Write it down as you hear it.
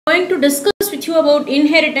Going to discuss with you about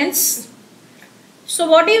inheritance. So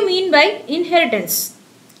what do you mean by inheritance?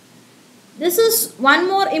 This is one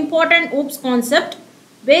more important OOPS concept.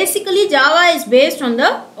 Basically Java is based on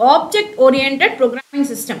the object oriented programming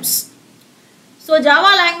systems. So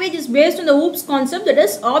Java language is based on the OOPS concept, that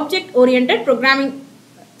is object oriented programming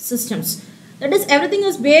systems. That is, everything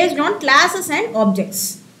is based on classes and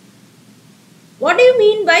objects. What do you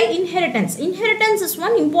mean by inheritance? Inheritance is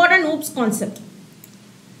one important OOPS concept.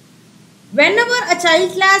 Whenever a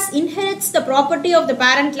child class inherits the property of the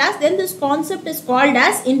parent class, then this concept is called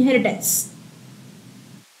as inheritance.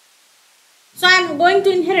 So I am going to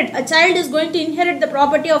inherit, a child is going to inherit the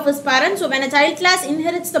property of his parent. So when a child class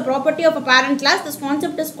inherits the property of a parent class, this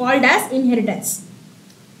concept is called as inheritance.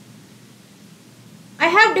 I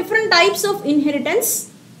have different types of inheritance.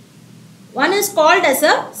 One is called as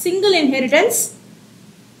a single inheritance.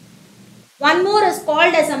 One more is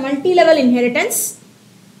called as a multi-level inheritance.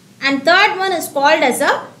 And third one is called as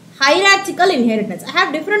a hierarchical inheritance. I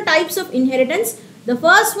have different types of inheritance. The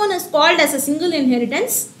first one is called as a single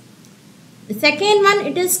inheritance. The second one,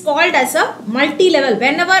 it is called as a multi-level.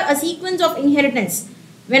 Whenever a sequence of inheritance,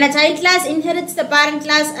 when a child class inherits the parent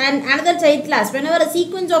class and another child class, whenever a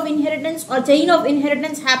sequence of inheritance or chain of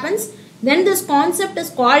inheritance happens, then this concept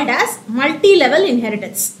is called as multi-level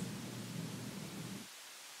inheritance.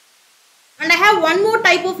 And I have one more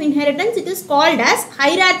type of inheritance, it is called as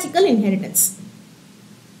hierarchical inheritance.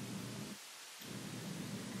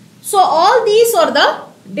 So all these are the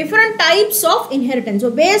different types of inheritance. So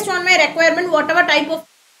based on my requirement, whatever type of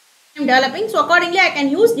I am developing, so accordingly I can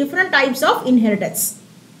use different types of inheritance.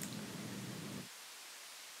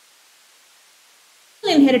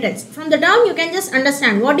 Inheritance. From the term you can just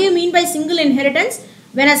understand what do you mean by single inheritance.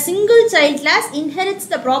 When a single child class inherits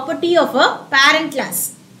the property of a parent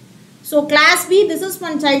class. So class B, this is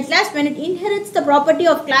one child class, when it inherits the property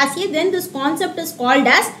of class A, then this concept is called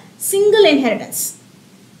as single inheritance.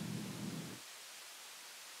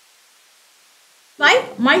 By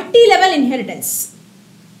multi-level inheritance.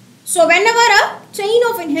 So whenever a chain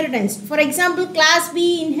of inheritance, for example class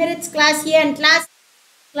B inherits class A and class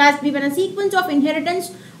B, when a sequence of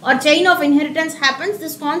inheritance or chain of inheritance happens,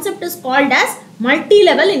 this concept is called as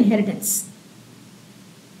multi-level inheritance.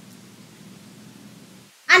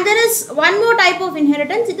 And there is one more type of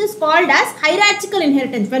inheritance, it is called as hierarchical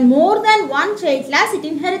inheritance. When more than one child class, it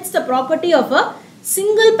inherits the property of a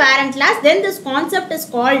single parent class, then this concept is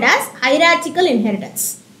called as hierarchical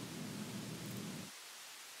inheritance.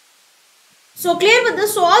 So clear with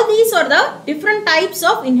this? So all these are the different types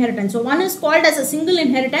of inheritance. So one is called as a single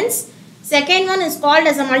inheritance, second one is called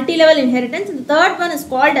as a multi-level inheritance, and the third one is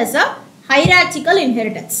called as a hierarchical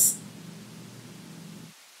inheritance.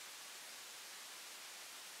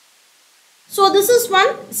 So this is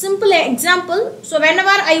one simple example. So whenever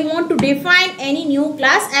I want to define any new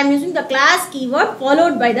class, I am using the class keyword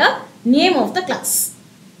followed by the name of the class.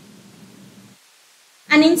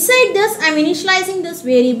 And inside this I am initializing this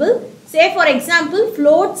variable. Say for example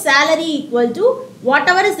float salary equal to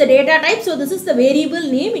whatever is the data type. So this is the variable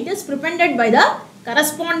name. It is prepended by the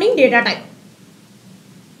corresponding data type.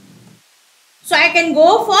 So I can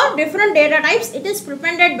go for different data types. It is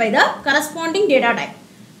prepended by the corresponding data type.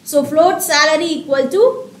 So float salary equal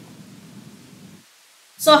to,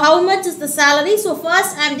 so how much is the salary? So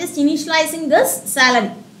first I am just initializing this salary.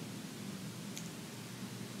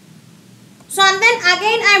 So and then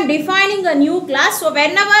again I am defining a new class. So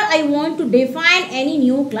whenever I want to define any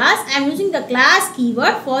new class, I am using the class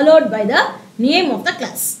keyword followed by the name of the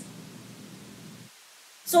class.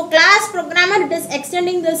 So class programmer, it is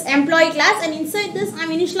extending this employee class, and inside this I am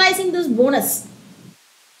initializing this bonus.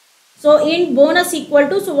 So int bonus equal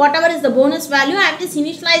to, so whatever is the bonus value, I am just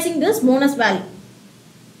initializing this bonus value.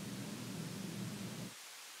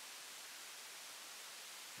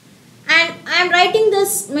 And I am writing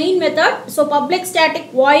this main method. So public static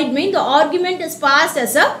void main, the argument is passed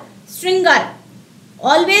as a string array.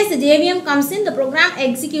 Always the JVM comes in, the program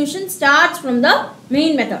execution starts from the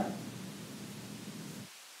main method.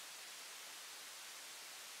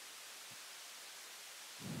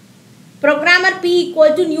 Programmer P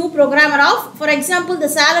equal to new programmer of, for example the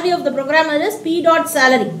salary of the programmer is P dot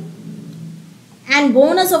salary and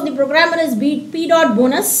bonus of the programmer is P dot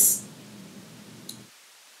bonus.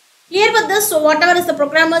 Here with this, so whatever is the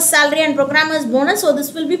programmer's salary and programmer's bonus, so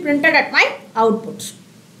this will be printed at my output.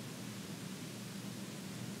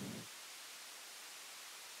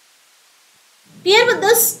 Clear with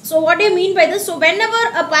this? So what do you mean by this? So whenever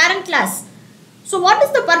a parent class, so what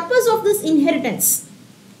is the purpose of this inheritance?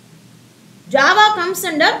 Java comes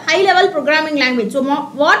under high level programming language. So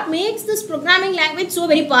what makes this programming language so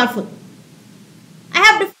very powerful? I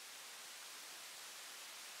have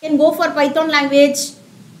can go for Python language.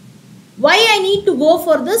 Why I need to go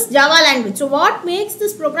for this Java language? So what makes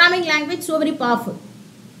this programming language so very powerful?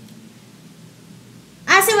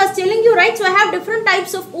 As I was telling you, right, so I have different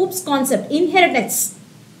types of OOPS concept, inheritance.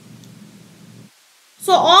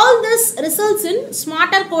 So all this results in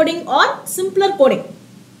smarter coding or simpler coding.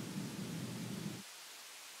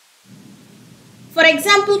 For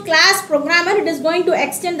example, class programmer, it is going to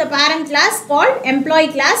extend the parent class called employee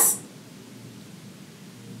class.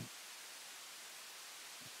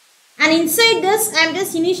 And inside this, I am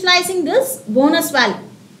just initializing this bonus value.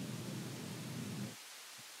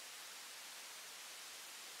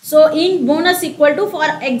 So in bonus equal to, for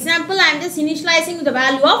example, I am just initializing the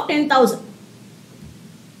value of 10,000.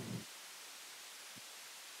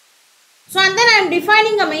 So and then I am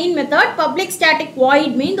defining a main method, public static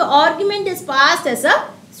void main. The argument is passed as a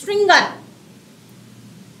stringer.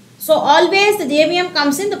 So always the JVM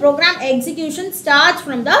comes in, the program execution starts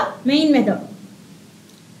from the main method.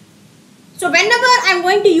 So whenever I am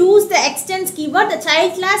going to use the extends keyword, the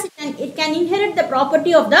child class, it can inherit the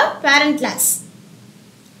property of the parent class.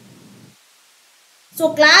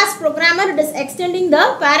 So class programmer, it is extending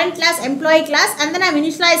the parent class employee class, and then I am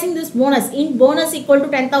initializing this bonus in bonus equal to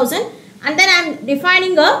 10,000, and then I am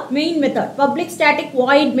defining a main method, public static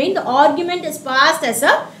void main. The argument is passed as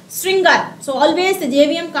a stringer. So always the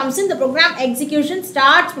JVM comes in, the program execution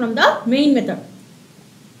starts from the main method.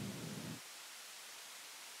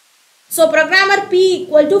 So programmer P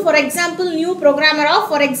equal to, for example, new programmer of,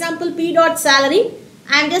 for example, P dot salary.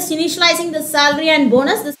 I am just initializing the salary and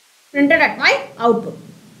bonus. This is printed at my output.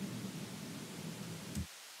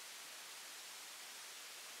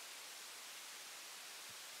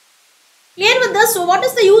 Clear with this? So what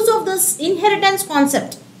is the use of this inheritance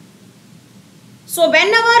concept? So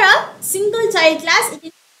whenever a single child class is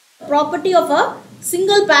the property of a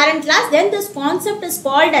single parent class, then this concept is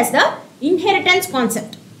called as the inheritance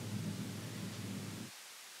concept.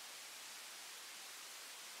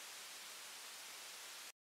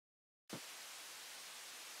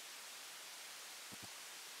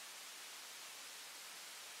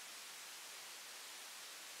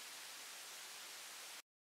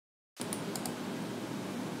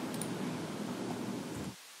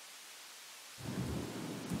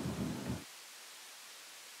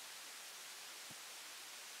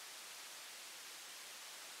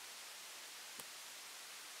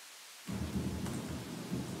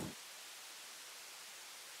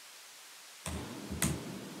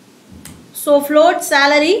 So float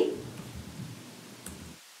salary,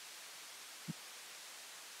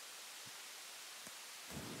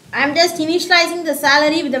 I am just initializing the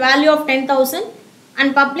salary with the value of 10,000,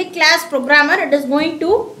 and public class programmer, it is going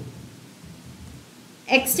to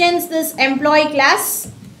extends this employee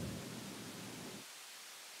class,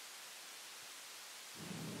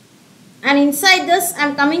 and inside this I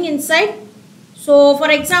am coming inside. So for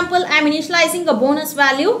example, I am initializing a bonus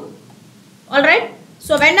value. Alright.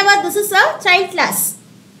 So whenever this is a child class,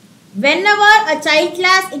 whenever a child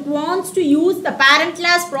class, it wants to use the parent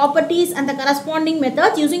class properties and the corresponding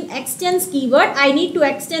methods using extends keyword, I need to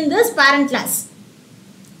extend this parent class.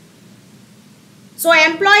 So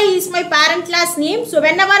employee is my parent class name. So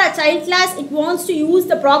whenever a child class, it wants to use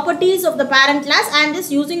the properties of the parent class, I am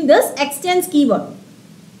just using this extends keyword.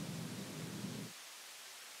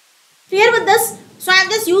 Clear with this? So I am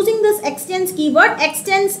just using this extends keyword,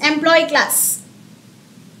 extends employee class.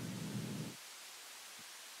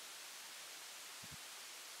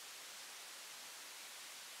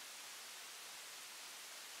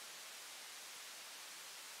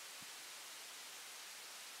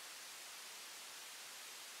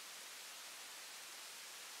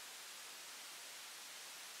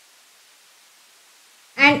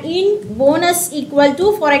 And in bonus equal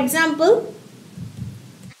to, for example,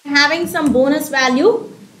 I am having some bonus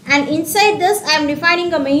value, and inside this I am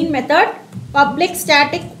defining a main method, public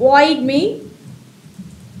static void main.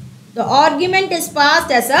 The argument is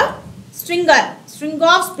passed as a stringer, string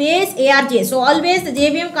of space arj. So always the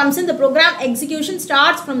JVM comes in, the program execution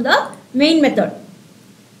starts from the main method.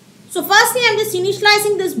 So firstly I am just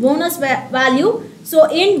initializing this bonus value. So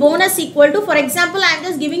in bonus equal to, for example, I am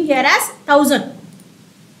just giving here as 1000.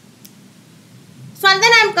 So and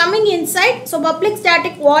then I am coming inside. So public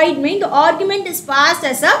static void main, the argument is passed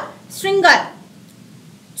as a stringer.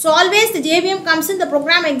 So always the JVM comes in, the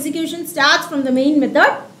program execution starts from the main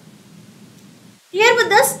method. Clear with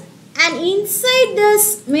this? And inside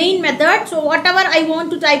this main method, so whatever I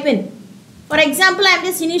want to type in. For example, I am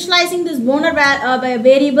just initializing this bonus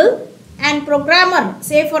variable, and programmer,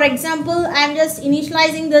 say for example, I am just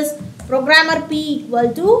initializing this programmer P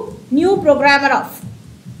equal to new programmer of.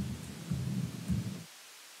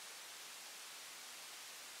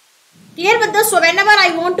 Clear with this? So whenever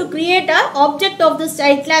I want to create an object of this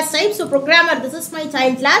child class type, so programmer, this is my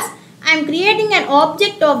child class. I am creating an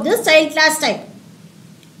object of this child class type.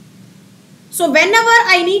 So whenever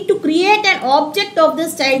I need to create an object of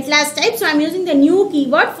this child class type, so I am using the new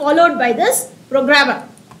keyword followed by this programmer.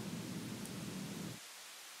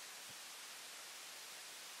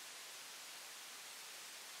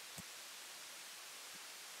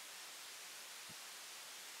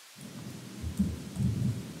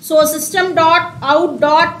 So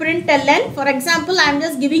system.out.println, for example, I am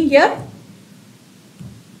just giving here.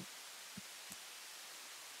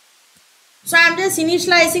 So I am just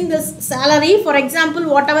initializing this salary. For example,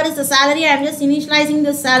 whatever is the salary, I am just initializing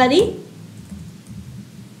this salary.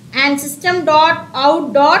 And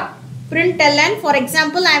system.out.println, for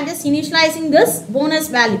example, I am just initializing this bonus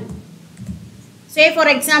value. Say for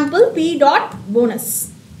example, p.bonus.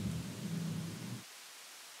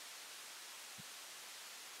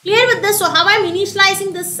 Clear with this? So how I am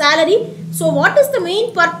initializing this salary? So what is the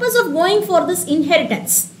main purpose of going for this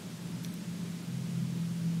inheritance?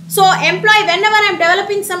 So employee, whenever I am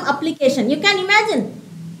developing some application, you can imagine.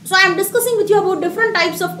 So I am discussing with you about different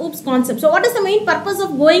types of OOPS concepts. So what is the main purpose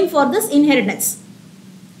of going for this inheritance?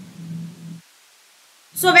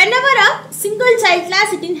 So whenever a single child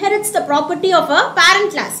class, it inherits the property of a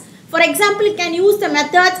parent class. For example, it can use the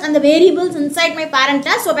methods and the variables inside my parent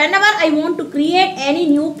class. So whenever I want to create any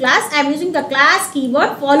new class, I am using the class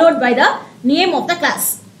keyword followed by the name of the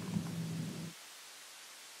class.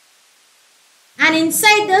 And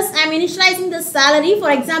inside this, I am initializing the salary. For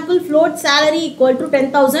example, float salary equal to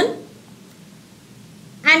 10,000.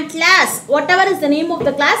 And class, whatever is the name of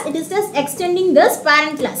the class, it is just extending this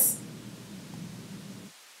parent class.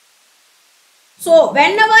 So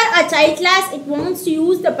whenever a child class, it wants to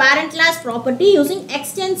use the parent class property using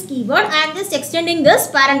extends keyword, I am just extending this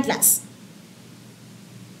parent class.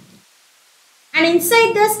 And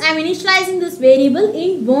inside this, I am initializing this variable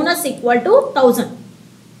in bonus equal to 1000.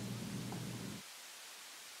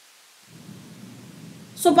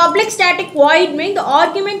 So public static void main, the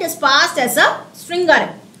argument is passed as a string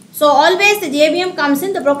array. So always the JVM comes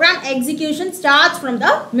in, the program execution starts from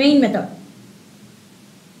the main method.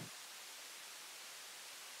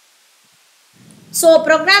 So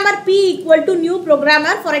programmer P equal to new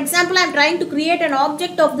programmer. For example, I am trying to create an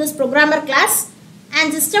object of this programmer class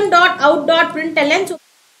and system.out.println. So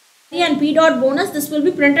P and P.bonus, this will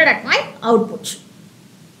be printed at my output.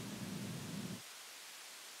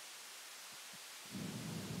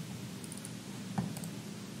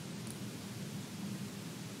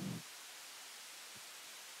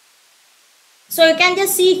 So you can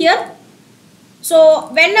just see here. So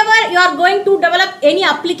whenever you are going to develop any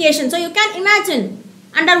application, so you can imagine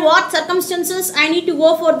under what circumstances I need to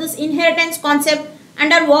go for this inheritance concept,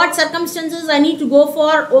 under what circumstances I need to go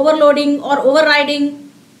for overloading or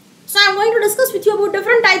overriding. So I am going to discuss with you about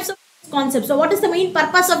different types of concepts. So what is the main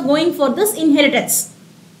purpose of going for this inheritance?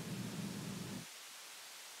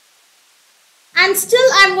 And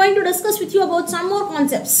still I am going to discuss with you about some more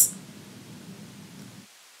concepts.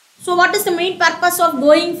 So what is the main purpose of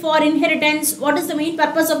going for inheritance? What is the main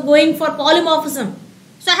purpose of going for polymorphism?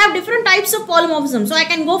 So I have different types of polymorphism. So I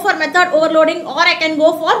can go for method overloading or I can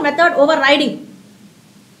go for method overriding.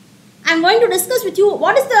 I am going to discuss with you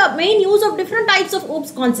what is the main use of different types of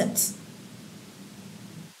OOPS concepts.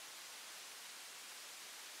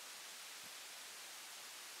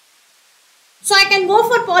 So I can go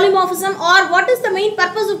for polymorphism, or what is the main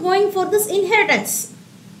purpose of going for this inheritance?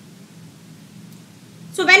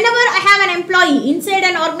 So whenever I have an employee inside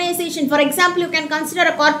an organization, for example, you can consider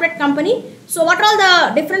a corporate company. So what are all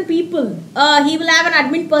the different people? He will have an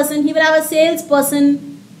admin person, he will have a sales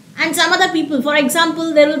person and some other people. For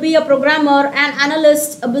example, there will be a programmer, an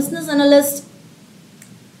analyst, a business analyst.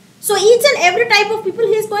 So each and every type of people,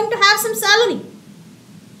 he is going to have some salary.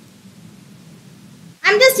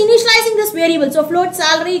 I am just initializing this variable. So float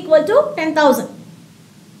salary equal to 10,000.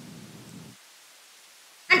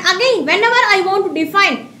 And again, whenever I want to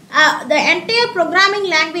define the entire programming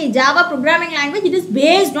language, Java programming language, it is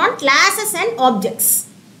based on classes and objects.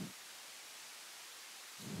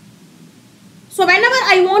 So whenever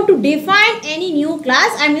I want to define any new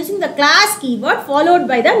class, I am using the class keyword followed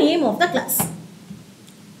by the name of the class.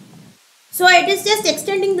 So it is just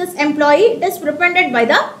extending this employee. It is represented by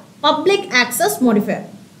the public access modifier.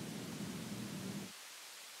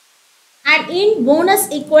 And in bonus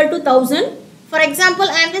equal to 1000. For example,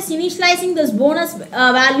 I am just initializing this bonus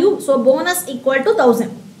value. So bonus equal to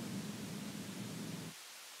 1000.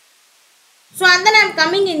 So and then I am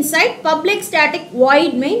coming inside public static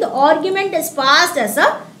void main. The argument is passed as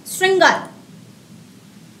a string array.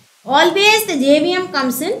 Always the JVM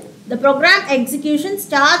comes in. the program execution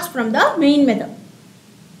starts from the main method.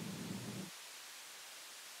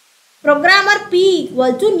 Programmer P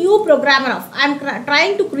equal to new programmer of. I am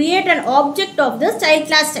trying to create an object of this child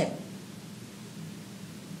class type.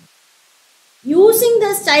 Using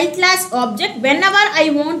this child class object, whenever I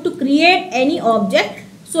want to create any object,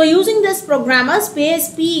 so using this programmer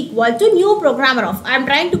space P equal to new programmer of. I am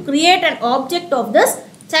trying to create an object of this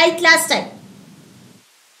child class type.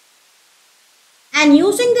 And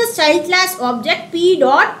using this child class object P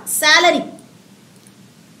dot salary.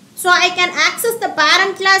 So I can access the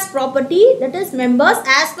parent class property, that is members,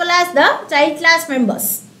 as well as the child class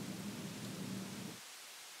members.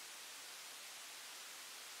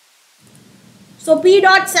 So P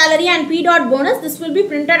dot salary and P dot bonus, this will be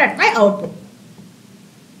printed at my output.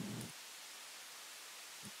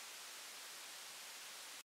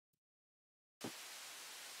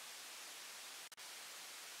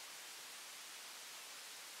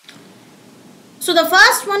 So the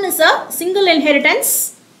first one is a single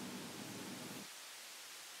inheritance.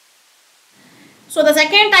 So the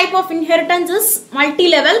second type of inheritance is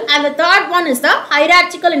multi-level, and the third one is the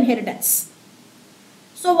hierarchical inheritance.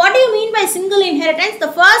 So what do you mean by single inheritance?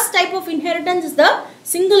 The first type of inheritance is the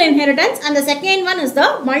single inheritance, and the second one is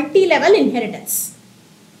the multi-level inheritance.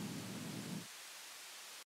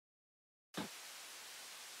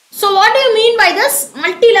 So what do you mean by this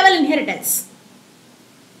multi-level inheritance?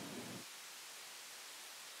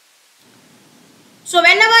 So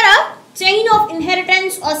whenever a chain of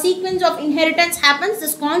inheritance or sequence of inheritance happens,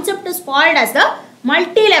 this concept is called as the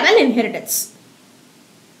multi-level inheritance.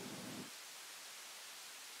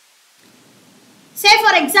 Say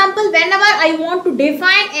for example, whenever I want to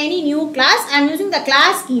define any new class, I am using the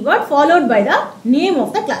class keyword followed by the name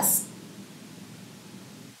of the class.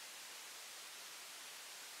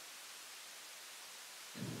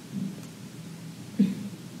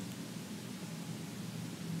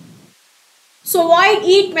 So void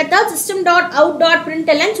eat method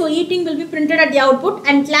system.out.println. So eating will be printed at the output,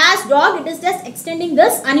 and class dog, it is just extending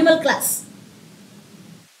this animal class.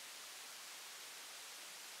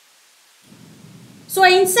 So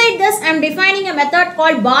inside this I am defining a method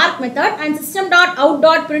called bark method, and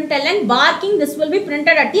system.out.println barking, this will be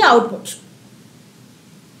printed at the output.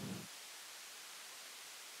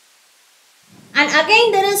 And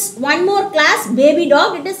again there is one more class baby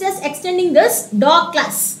dog, it is just extending this dog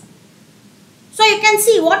class. So you can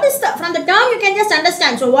see what is the, from the term you can just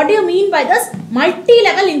understand. So what do you mean by this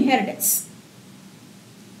multi-level inheritance?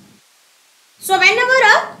 So whenever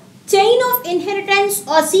a chain of inheritance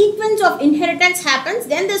or sequence of inheritance happens,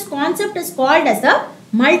 then this concept is called as the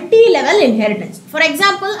multi-level inheritance. For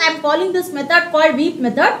example, I am calling this method called weep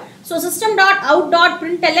method. So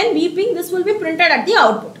system.out.println weeping, this will be printed at the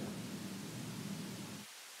output.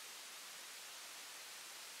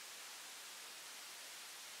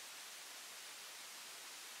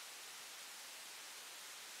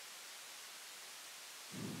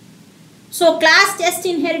 So class test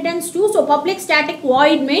inheritance too. So public static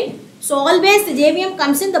void main. So always the JVM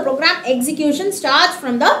comes in, the program execution starts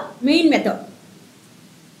from the main method.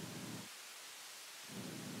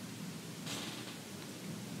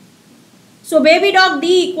 So baby dog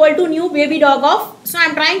D equal to new baby dog of. So I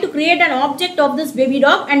am trying to create an object of this baby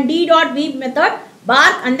dog, and D dot weep method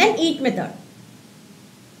bark and then eat method.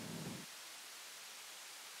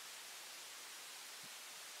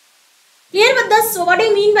 Clear with this? So what do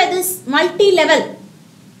you mean by this multi-level?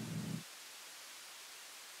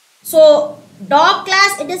 So dog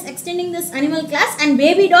class, it is extending this animal class, and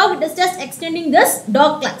baby dog, it is just extending this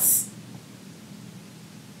dog class.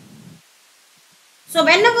 So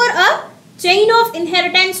whenever a chain of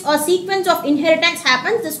inheritance or sequence of inheritance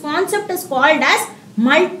happens, this concept is called as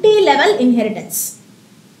multi-level inheritance.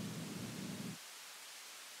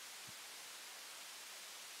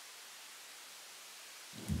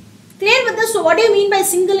 Clear with this? So what do you mean by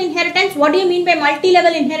single inheritance? What do you mean by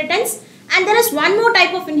multi-level inheritance? And there is one more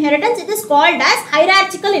type of inheritance. It is called as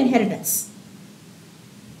hierarchical inheritance.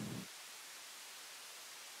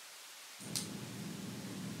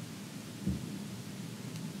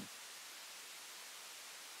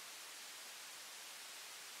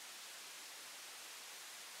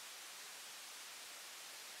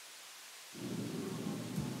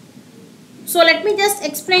 So let me just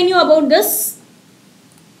explain you about this.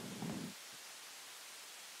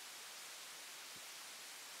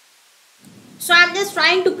 So I am just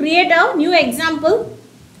trying to create a new example.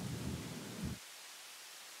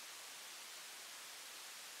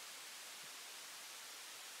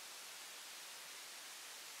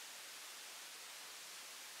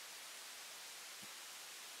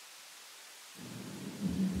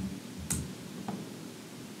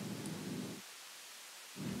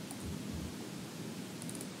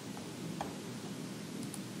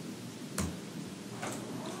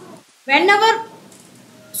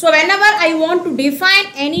 Whenever I want to define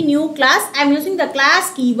any new class, I am using the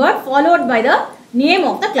class keyword followed by the name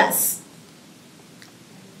of the class.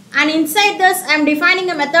 And inside this, I am defining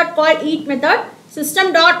a method called eat method,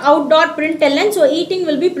 system.out.println. So eating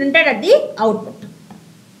will be printed at the output.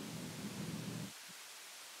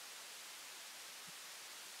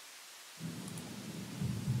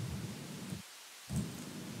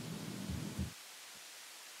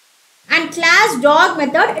 And class dog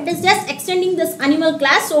method, it is just extending this animal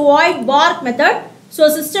class. So void bark method. So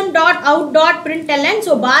system.out.println.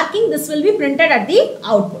 So barking, this will be printed at the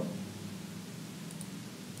output.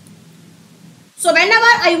 So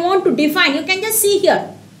whenever I want to define, you can just see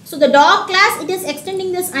here. So the dog class, it is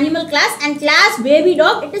extending this animal class, and class baby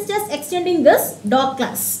dog, it is just extending this dog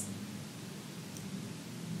class.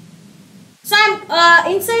 So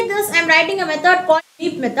inside this, I am writing a method called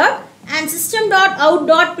beep method, and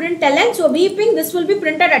system.out.println. So beeping, this will be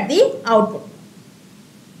printed at the output.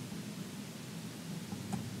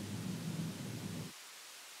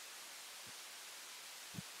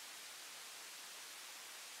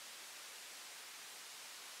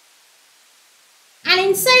 And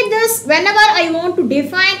inside this, whenever I want to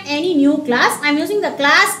define any new class, I am using the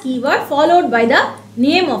class keyword followed by the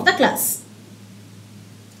name of the class.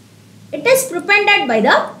 It is prepended by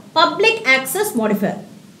the public access modifier.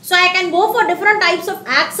 So I can go for different types of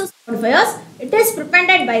access modifiers. It is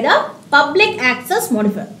prepended by the public access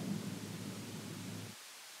modifier.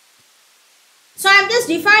 So I am just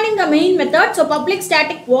defining the main method. So public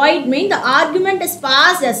static void main, the argument is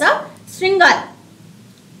passed as a stringer.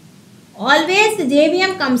 Always the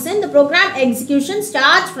JVM comes in, the program execution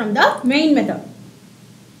starts from the main method.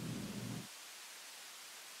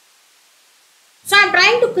 So I am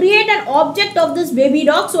trying to create an object of this baby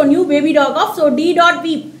dog. So new baby dog of, so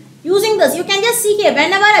d.beep. Using this, you can just see here,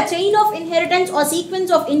 whenever a chain of inheritance or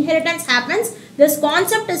sequence of inheritance happens, this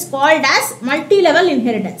concept is called as multi-level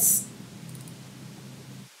inheritance.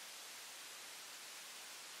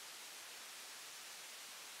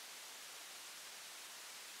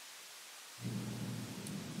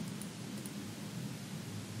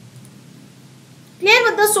 Clear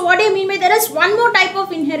with this? So what do you mean by there is one more type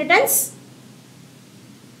of inheritance?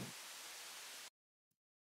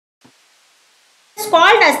 It's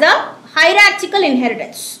called as the hierarchical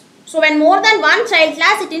inheritance. So when more than one child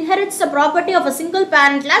class, it inherits the property of a single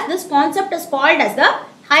parent class. This concept is called as the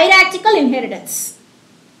hierarchical inheritance.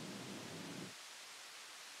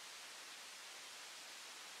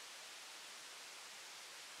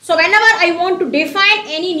 So whenever I want to define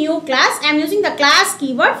any new class, I am using the class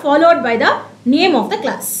keyword followed by the name of the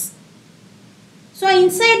class. So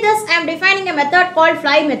inside this, I am defining a method called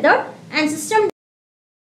fly method, and system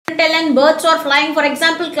println birds are flying. For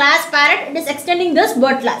example, class parrot, it is extending this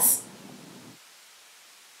bird class.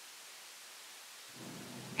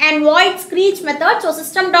 And void screech method, so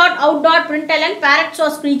system.out.println parrots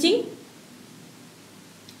are screeching.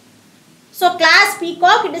 So class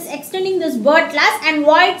peacock, it is extending this bird class, and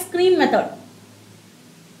void scream method.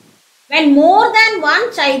 When more than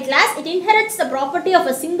one child class, it inherits the property of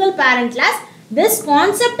a single parent class. This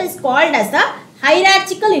concept is called as the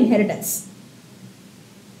hierarchical inheritance.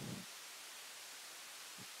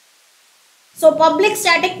 So public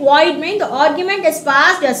static void main, the argument is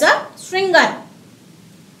passed as a stringer.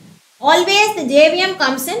 Always the JVM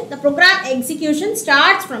comes in, the program execution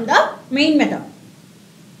starts from the main method.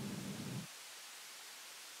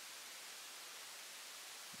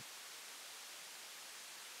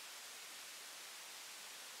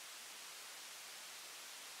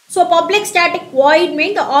 So public static void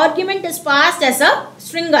main, the argument is passed as a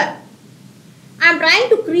stringer. I am trying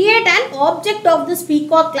to create an object of this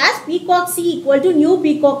peacock class, peacock c equal to new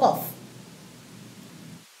peacock of.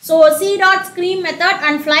 So c dot scream method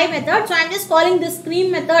and fly method. So I am just calling this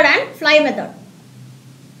scream method and fly method.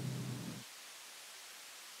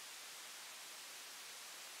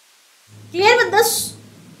 Clear with this?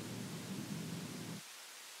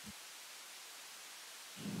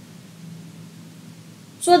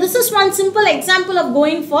 So this is one simple example of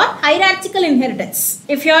going for hierarchical inheritance.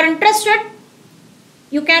 If you are interested,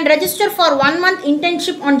 you can register for 1 month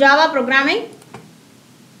internship on Java programming.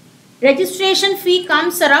 Registration fee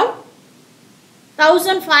comes around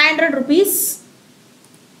 1500 rupees,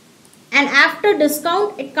 and after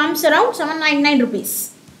discount it comes around 799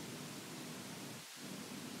 rupees.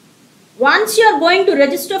 Once you are going to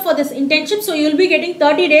register for this internship, so you will be getting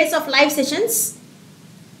 30 days of live sessions,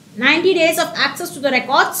 90 days of access to the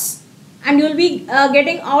records, and you will be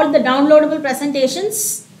getting all the downloadable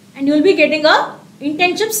presentations, and you will be getting a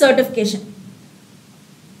internship certification.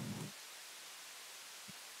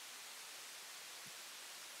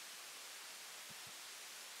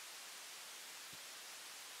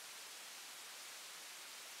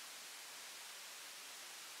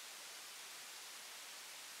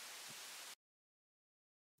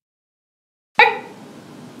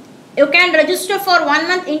 You can register for 1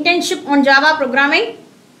 month internship on Java programming.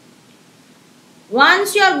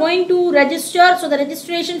 Once you are going to register, so the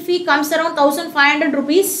registration fee comes around 1500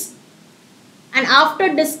 rupees, and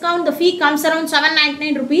after discount the fee comes around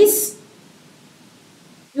 799 rupees.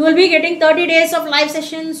 You will be getting 30 days of live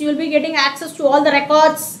sessions. You will be getting access to all the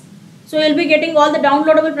records. So you will be getting all the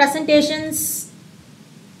downloadable presentations.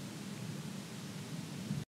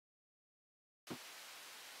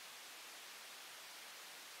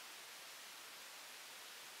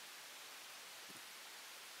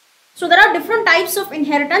 So there are different types of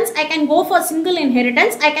inheritance. I can go for single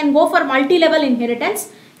inheritance. I can go for multi-level inheritance.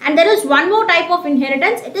 And there is one more type of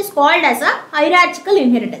inheritance. It is called as a hierarchical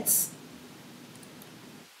inheritance.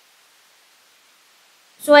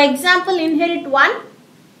 So example, inherit 1.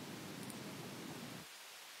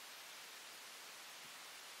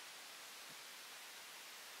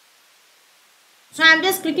 So I am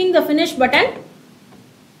just clicking the finish button.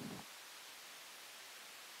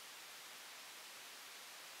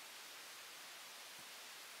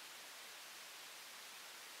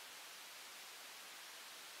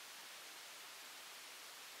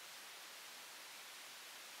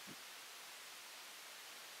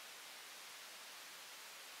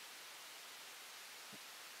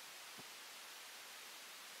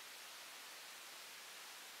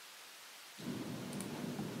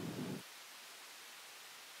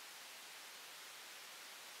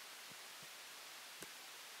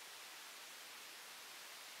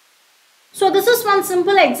 So this is one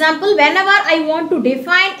simple example. Whenever I want to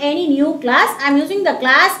define any new class, I am using the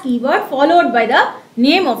class keyword followed by the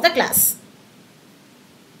name of the class.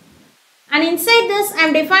 And inside this, I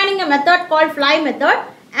am defining a method called fly method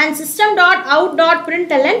and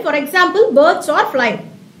system.out.println. For example, birds are flying.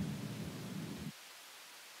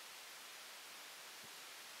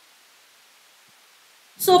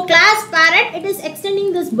 So class parrot, it is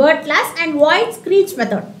extending this bird class, and void screech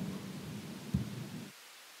method.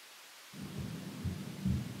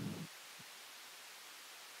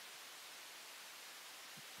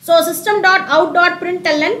 So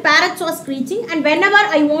system.out.println, parrots are screeching, and whenever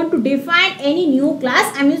I want to define any new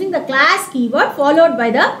class, I am using the class keyword followed by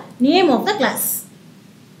the name of the class.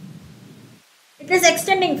 It is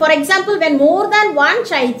extending. For example, when more than one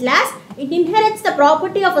child class, it inherits the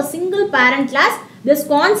property of a single parent class. This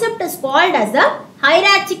concept is called as the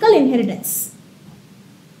hierarchical inheritance.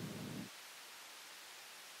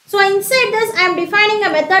 So inside this, I am defining a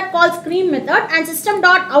method called scream method and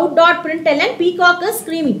system.out.println, peacock is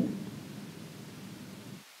screaming.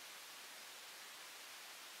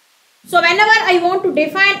 So whenever I want to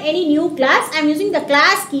define any new class, I am using the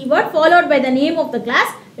class keyword followed by the name of the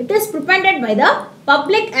class. It is prepended by the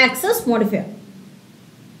public access modifier.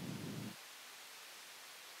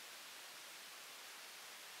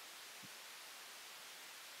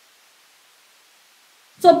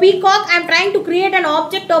 So peacock, I am trying to create an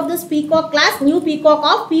object of this peacock class, new peacock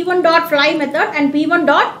of p1.fly method and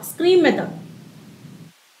p1.scream method.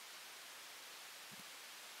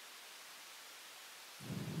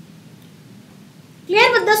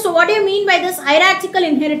 Clear with this? So what do you mean by this hierarchical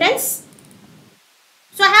inheritance?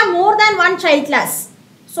 So I have more than one child class.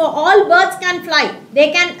 So all birds can fly.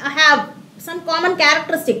 They can have some common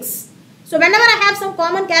characteristics. So whenever I have some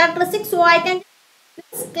common characteristics, so I can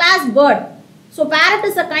this class bird. So parrot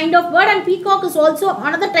is a kind of bird and peacock is also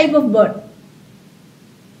another type of bird.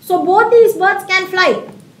 So both these birds can fly.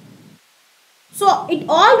 So it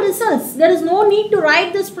all results. There is no need to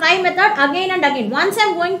write this fly method again and again. Once I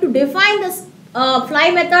am going to define this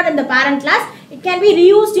fly method in the parent class, it can be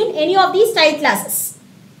reused in any of these child classes.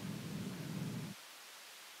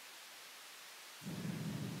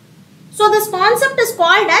 So this concept is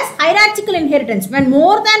called as hierarchical inheritance. When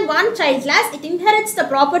more than one child class, it inherits the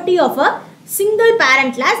property of a single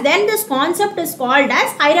parent class, then this concept is called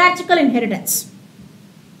as hierarchical inheritance.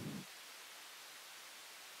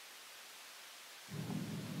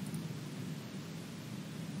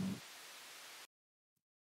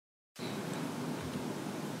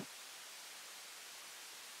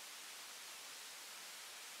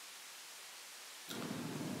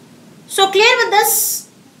 So clear with this?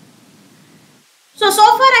 So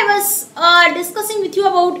far I was discussing with you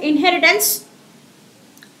about inheritance.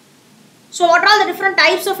 So what are all the different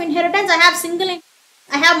types of inheritance? I have single,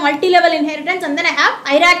 I have multi-level inheritance, and then I have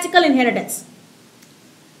hierarchical inheritance.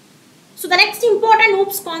 So the next important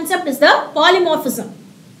OOPS concept is the polymorphism.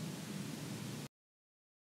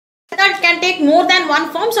 Method can take more than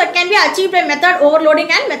one form, so it can be achieved by method overloading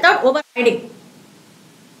and method overriding.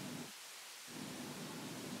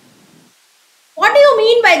 What do you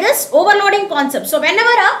mean by this overloading concept? So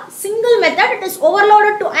whenever a single method it is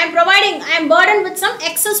overloaded to, I am burdened with some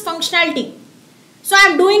excess functionality. So I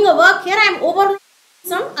am doing a work here, I am overloading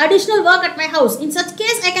some additional work at my house. In such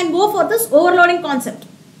case, I can go for this overloading concept.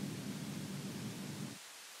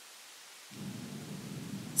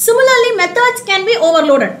 Similarly, methods can be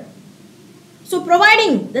overloaded. So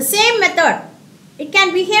providing the same method, it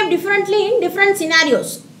can behave differently in different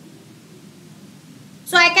scenarios.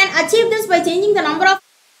 So I can achieve this by changing the number of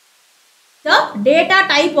the data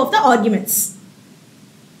type of the arguments.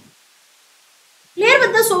 Clear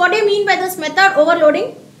with this? So what do you mean by this method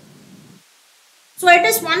overloading? So it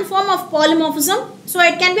is one form of polymorphism. So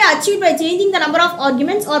it can be achieved by changing the number of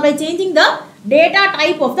arguments or by changing the data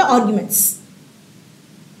type of the arguments.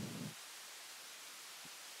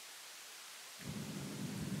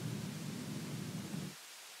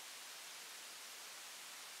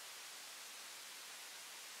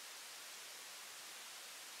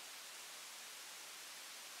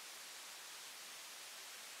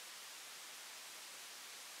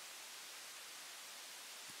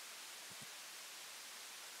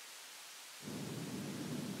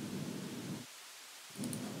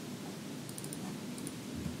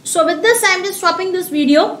 So with this, I am just stopping this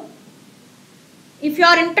video. If you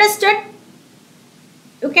are interested,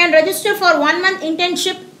 you can register for 1 month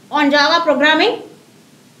internship on Java programming.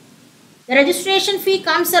 The registration fee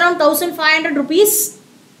comes around 1500 rupees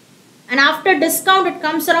and after discount it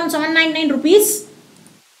comes around 799 rupees.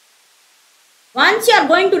 Once you are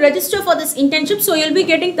going to register for this internship, so you will be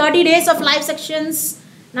getting 30 days of live sections,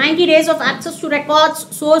 90 days of access to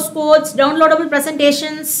records, source codes, downloadable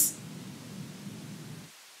presentations.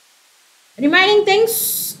 Remaining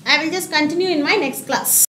things I will just continue in my next class.